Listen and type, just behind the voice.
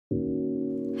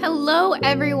Hello,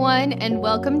 everyone, and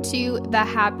welcome to the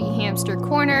Happy Hamster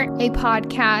Corner, a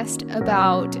podcast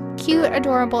about cute,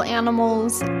 adorable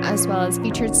animals, as well as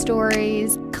featured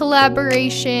stories,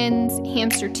 collaborations,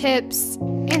 hamster tips,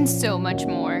 and so much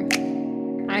more.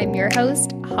 I'm your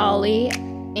host, Holly,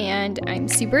 and I'm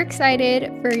super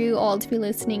excited for you all to be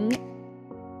listening.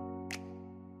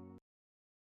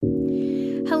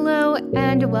 Hello,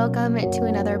 and welcome to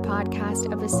another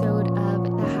podcast episode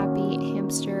of the Happy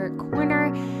Hamster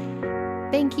Corner.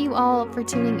 Thank you all for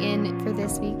tuning in for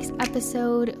this week's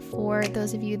episode. For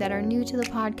those of you that are new to the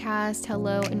podcast,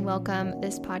 hello and welcome.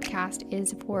 This podcast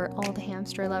is for all the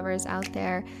hamster lovers out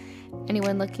there.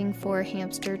 Anyone looking for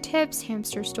hamster tips,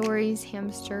 hamster stories,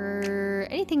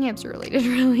 anything hamster related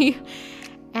really.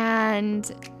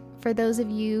 And for those of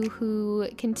you who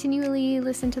continually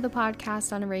listen to the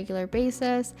podcast on a regular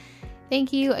basis,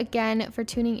 thank you again for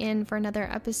tuning in for another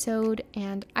episode,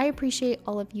 and I appreciate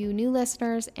all of you new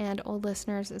listeners and old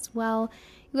listeners as well.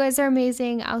 You guys are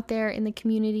amazing out there in the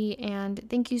community, and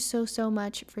thank you so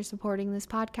much for supporting this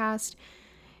podcast.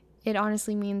 It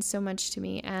honestly means so much to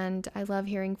me, and I love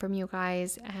hearing from you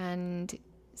guys and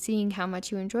seeing how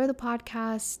much you enjoy the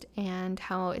podcast and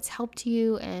how it's helped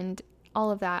you and all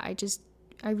of that.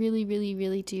 I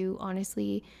really do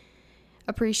honestly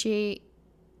appreciate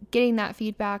getting that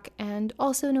feedback and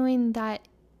also knowing that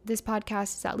this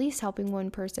podcast is at least helping one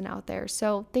person out there.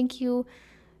 So thank you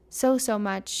so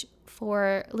much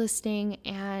for listening.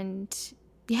 And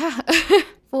yeah,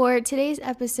 for today's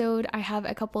episode, I have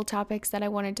a couple topics that I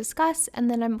want to discuss, and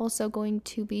then I'm also going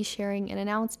to be sharing an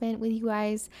announcement with you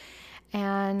guys.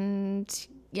 And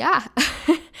yeah,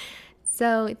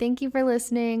 so thank you for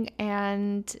listening,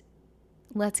 and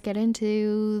let's get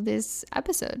into this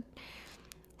episode.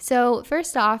 So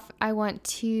first off, I want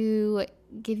to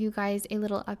give you guys a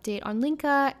little update on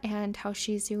Linka and how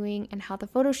she's doing and how the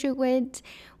photo shoot went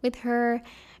with her.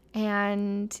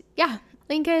 And yeah,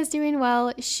 Linka is doing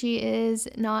well. She is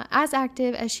not as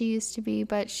active as she used to be,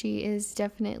 but she is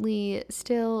definitely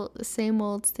still the same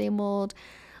old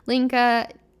Linka,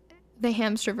 the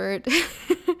hamstervert,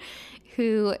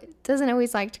 who doesn't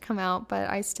always like to come out, but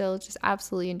I still just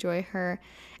absolutely enjoy her.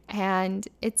 And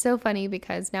it's so funny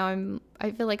because now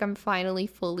I feel like I'm finally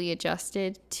fully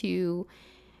adjusted to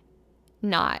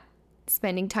not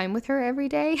spending time with her every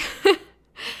day.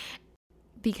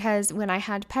 Because when I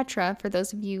had Petra, for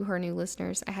those of you who are new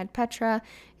listeners, I had Petra,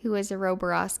 who was a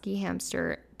Roborowski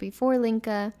hamster before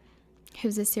Linka,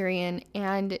 who's a Syrian,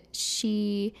 and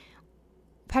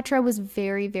Petra was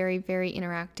very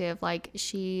interactive. Like,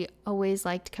 she always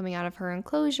liked coming out of her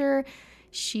enclosure.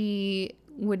 She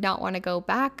would not want to go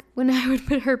back when I would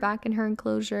put her back in her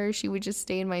enclosure. She would just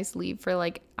stay in my sleeve for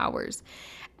like hours.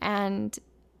 And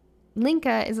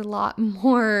Linka is a lot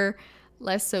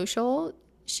less social.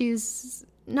 She's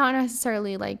not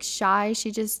necessarily like shy.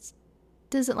 She just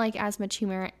doesn't like as much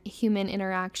human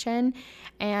interaction.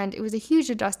 And it was a huge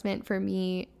adjustment for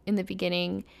me in the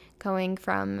beginning, going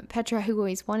from Petra, who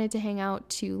always wanted to hang out,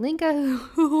 to Linka,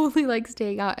 who only likes to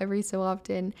hang out every so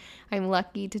often. I'm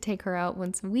lucky to take her out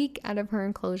once a week out of her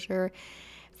enclosure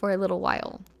for a little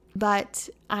while. But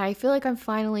I feel like I'm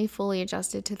finally fully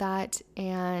adjusted to that,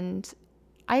 and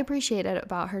I appreciate it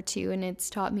about her too. And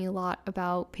it's taught me a lot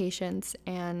about patience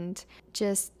and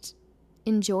just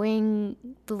enjoying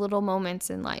the little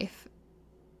moments in life,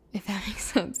 if that makes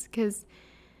sense, because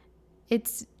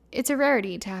it's a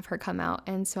rarity to have her come out,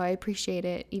 and so I appreciate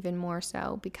it even more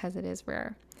so because it is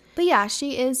rare. But yeah,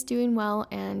 she is doing well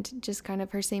and just kind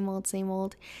of her same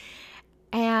old.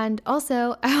 And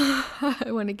also, I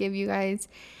want to give you guys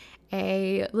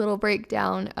a little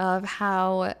breakdown of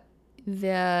how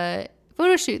the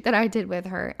photo shoot that I did with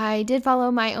her. I did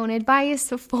follow my own advice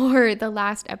for the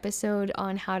last episode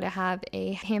on how to have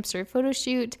a hamster photo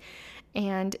shoot,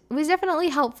 and it was definitely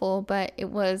helpful, but it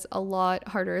was a lot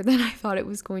harder than I thought it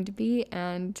was going to be,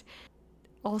 and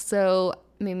also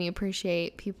made me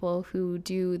appreciate people who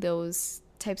do those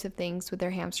types of things with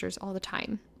their hamsters all the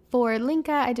time. For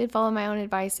Linka, I did follow my own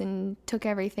advice and took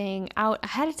everything out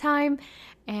ahead of time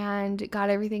and got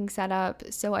everything set up.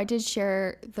 So I did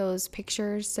share those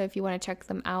pictures. So if you want to check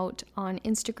them out on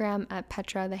Instagram at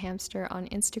Petra the Hamster on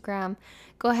Instagram,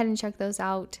 go ahead and check those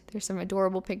out. There's some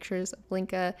adorable pictures of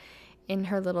Linka in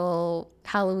her little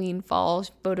Halloween fall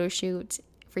photo shoot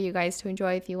for you guys to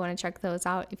enjoy if you want to check those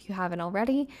out if you haven't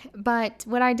already. But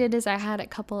what I did is I had a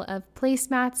couple of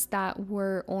placemats that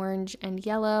were orange and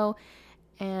yellow,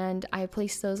 and I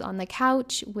placed those on the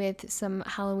couch with some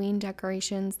Halloween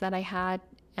decorations that I had,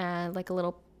 like a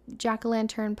little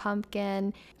jack-o'-lantern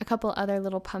pumpkin, a couple other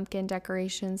little pumpkin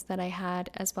decorations that I had,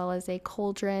 as well as a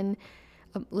cauldron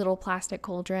a little plastic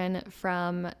cauldron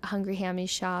from Hungry Hammy's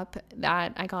shop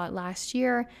that I got last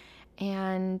year,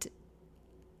 and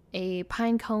a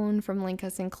pine cone from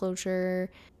Linka's enclosure.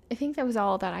 I think that was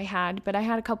all that I had, but I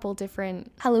had a couple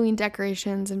different Halloween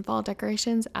decorations and fall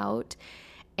decorations out.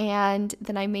 And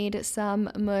then I made some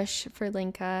mush for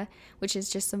Linka, which is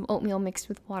just some oatmeal mixed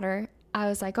with water. I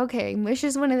was like, okay, mush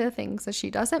is one of the things that she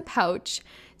doesn't pouch,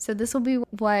 so this will be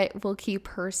what will keep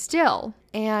her still.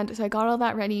 And so I got all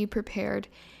that ready, prepared,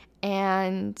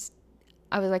 and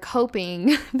I was like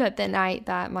hoping that the night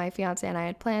that my fiance and I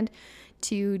had planned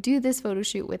to do this photo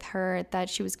shoot with her, that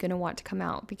she was going to want to come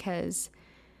out, because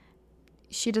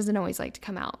she doesn't always like to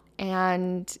come out.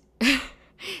 And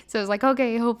so I was like,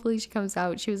 okay, hopefully she comes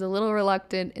out. She was a little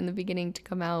reluctant in the beginning to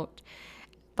come out,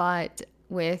 but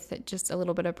with just a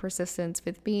little bit of persistence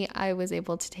with me, I was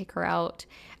able to take her out,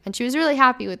 and she was really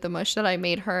happy with the mush that I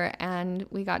made her, and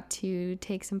we got to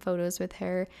take some photos with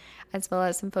her, as well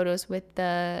as some photos with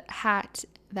the hat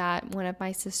that one of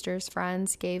my sister's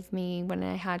friends gave me when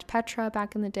I had Petra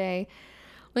back in the day.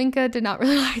 Linka did not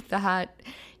really like the hat.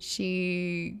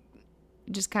 She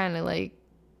just kind of like,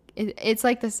 it's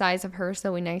like the size of her,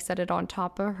 so when I set it on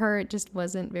top of her, it just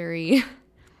wasn't very,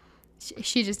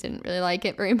 she just didn't really like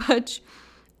it very much.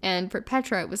 And for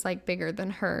Petra, it was like bigger than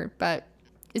her, but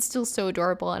it's still so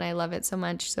adorable and I love it so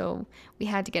much. So we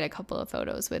had to get a couple of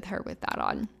photos with her with that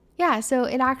on. Yeah, so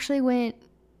it actually went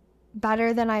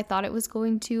better than I thought it was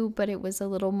going to, but it was a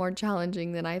little more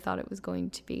challenging than I thought it was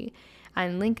going to be.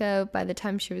 And Linka, by the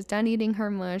time she was done eating her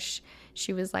mush,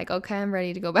 she was like, okay, I'm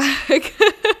ready to go back.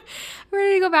 I'm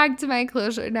ready to go back to my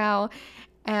enclosure now.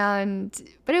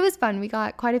 But it was fun. We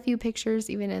got quite a few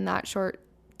pictures even in that short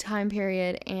time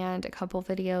period, and a couple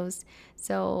videos.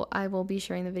 So I will be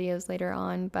sharing the videos later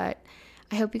on, but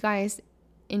I hope you guys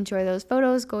enjoy those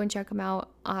photos. Go and check them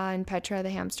out on Petra the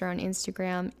Hamster on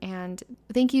Instagram. And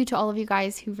thank you to all of you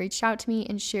guys who reached out to me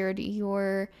and shared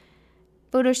your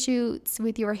photo shoots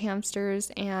with your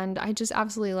hamsters, and I just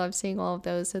absolutely love seeing all of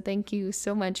those. So thank you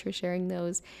so much for sharing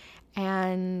those.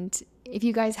 And if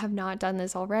you guys have not done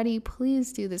this already,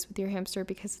 please do this with your hamster,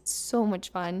 because it's so much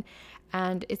fun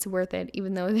and it's worth it.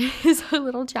 Even though it is a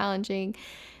little challenging,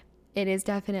 it is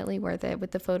definitely worth it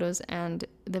with the photos and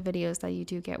the videos that you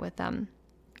do get with them.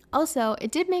 Also,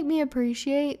 it did make me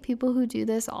appreciate people who do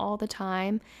this all the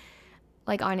time,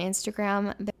 like on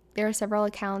Instagram. There are several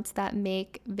accounts that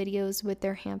make videos with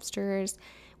their hamsters,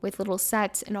 with little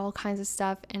sets and all kinds of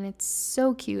stuff, and it's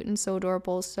so cute and so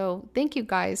adorable. So thank you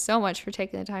guys so much for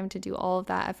taking the time to do all of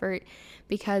that effort,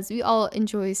 because we all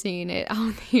enjoy seeing it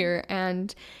out here.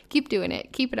 And keep doing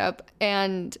it, keep it up,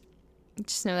 and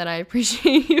just know that I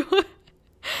appreciate you.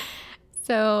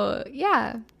 So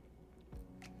yeah,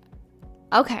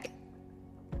 okay,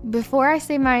 before I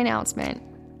say my announcement,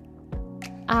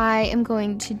 I am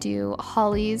going to do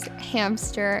Holly's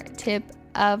hamster tip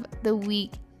of the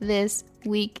week. This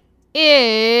week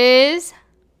is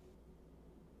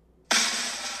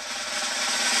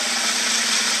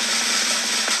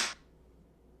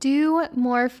do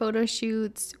more photo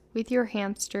shoots with your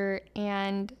hamster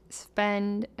and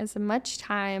spend as much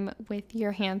time with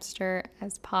your hamster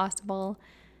as possible.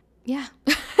 Yeah.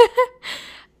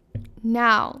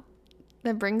 Now,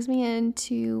 that brings me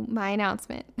into my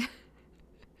announcement.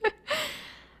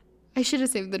 I should have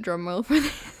saved the drum roll for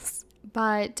this,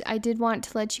 but I did want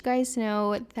to let you guys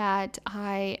know that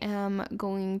I am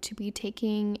going to be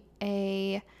taking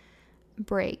a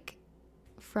break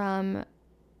from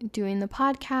doing the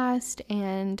podcast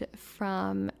and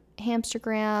from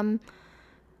Hamstergram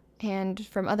and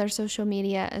from other social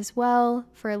media as well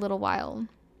for a little while.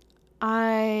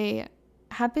 I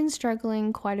have been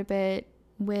struggling quite a bit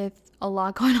with a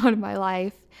lot going on in my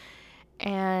life,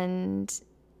 and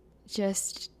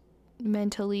just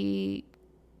mentally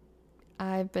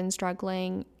I've been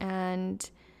struggling, and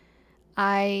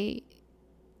I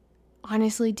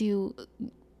honestly do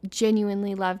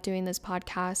genuinely love doing this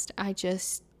podcast. I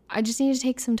just need to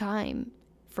take some time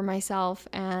for myself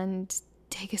and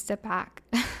take a step back.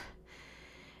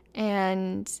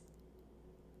 And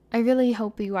I really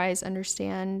hope you guys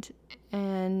understand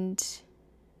and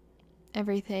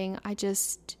everything. I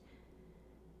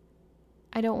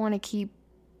don't want to keep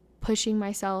pushing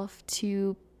myself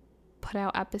to put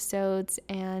out episodes,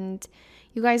 and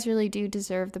you guys really do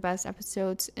deserve the best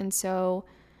episodes. And so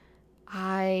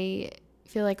I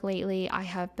feel like lately I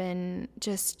have been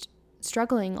just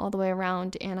struggling all the way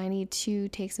around, and I need to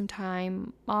take some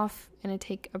time off and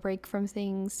take a break from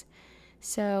things.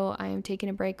 So I'm taking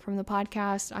a break from the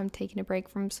podcast, I'm taking a break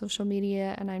from social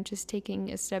media, and I'm just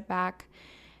taking a step back.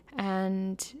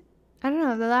 And I don't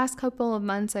know, the last couple of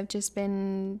months I've just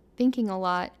been thinking a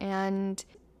lot, and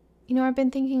I've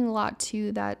been thinking a lot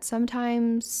too that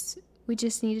sometimes we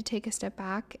just need to take a step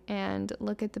back and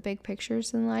look at the big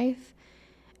pictures in life.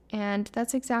 And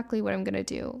that's exactly what I'm going to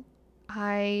do.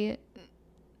 I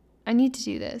need to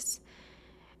do this.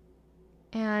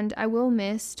 And I will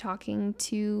miss talking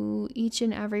to each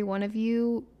and every one of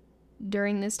you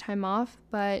during this time off,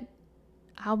 but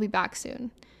I'll be back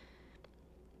soon.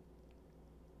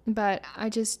 But I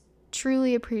just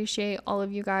truly appreciate all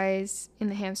of you guys in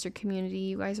the hamster community.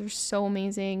 You guys are so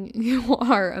amazing. You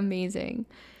are amazing.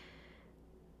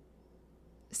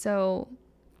 So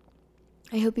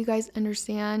I hope you guys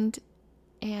understand,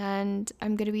 and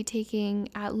I'm going to be taking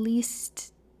at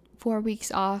least 4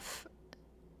 weeks off,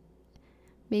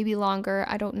 maybe longer,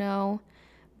 I don't know.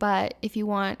 But if you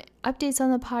want updates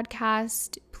on the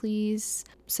podcast, please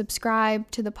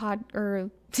subscribe to the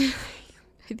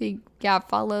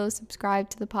follow, subscribe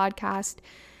to the podcast.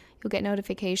 You'll get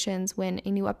notifications when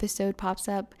a new episode pops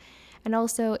up. And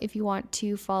also, if you want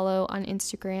to follow on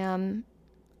Instagram,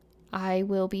 I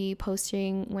will be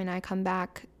posting when I come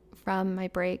back from my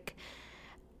break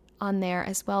on there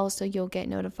as well. So you'll get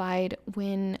notified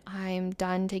when I'm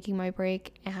done taking my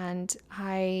break. And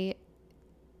I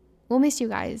will miss you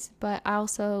guys, but I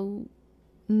also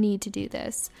need to do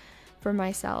this for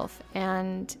myself.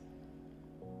 And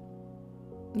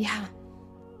yeah,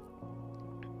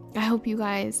 I hope you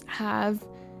guys have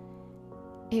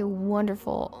a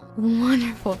wonderful,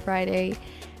 wonderful Friday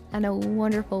and a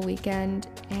wonderful weekend,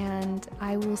 and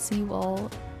I will see you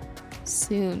all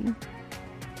soon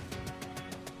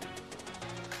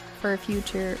for a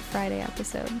future Friday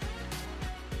episode.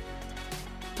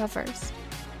 But first,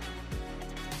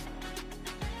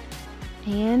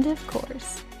 and of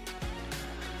course,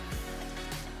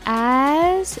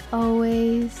 as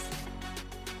always,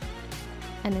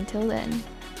 and until then,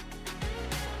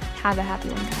 have a happy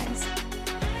one, guys.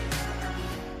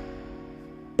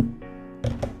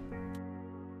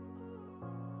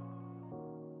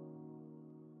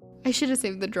 I should have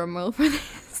saved the drum roll for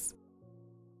this.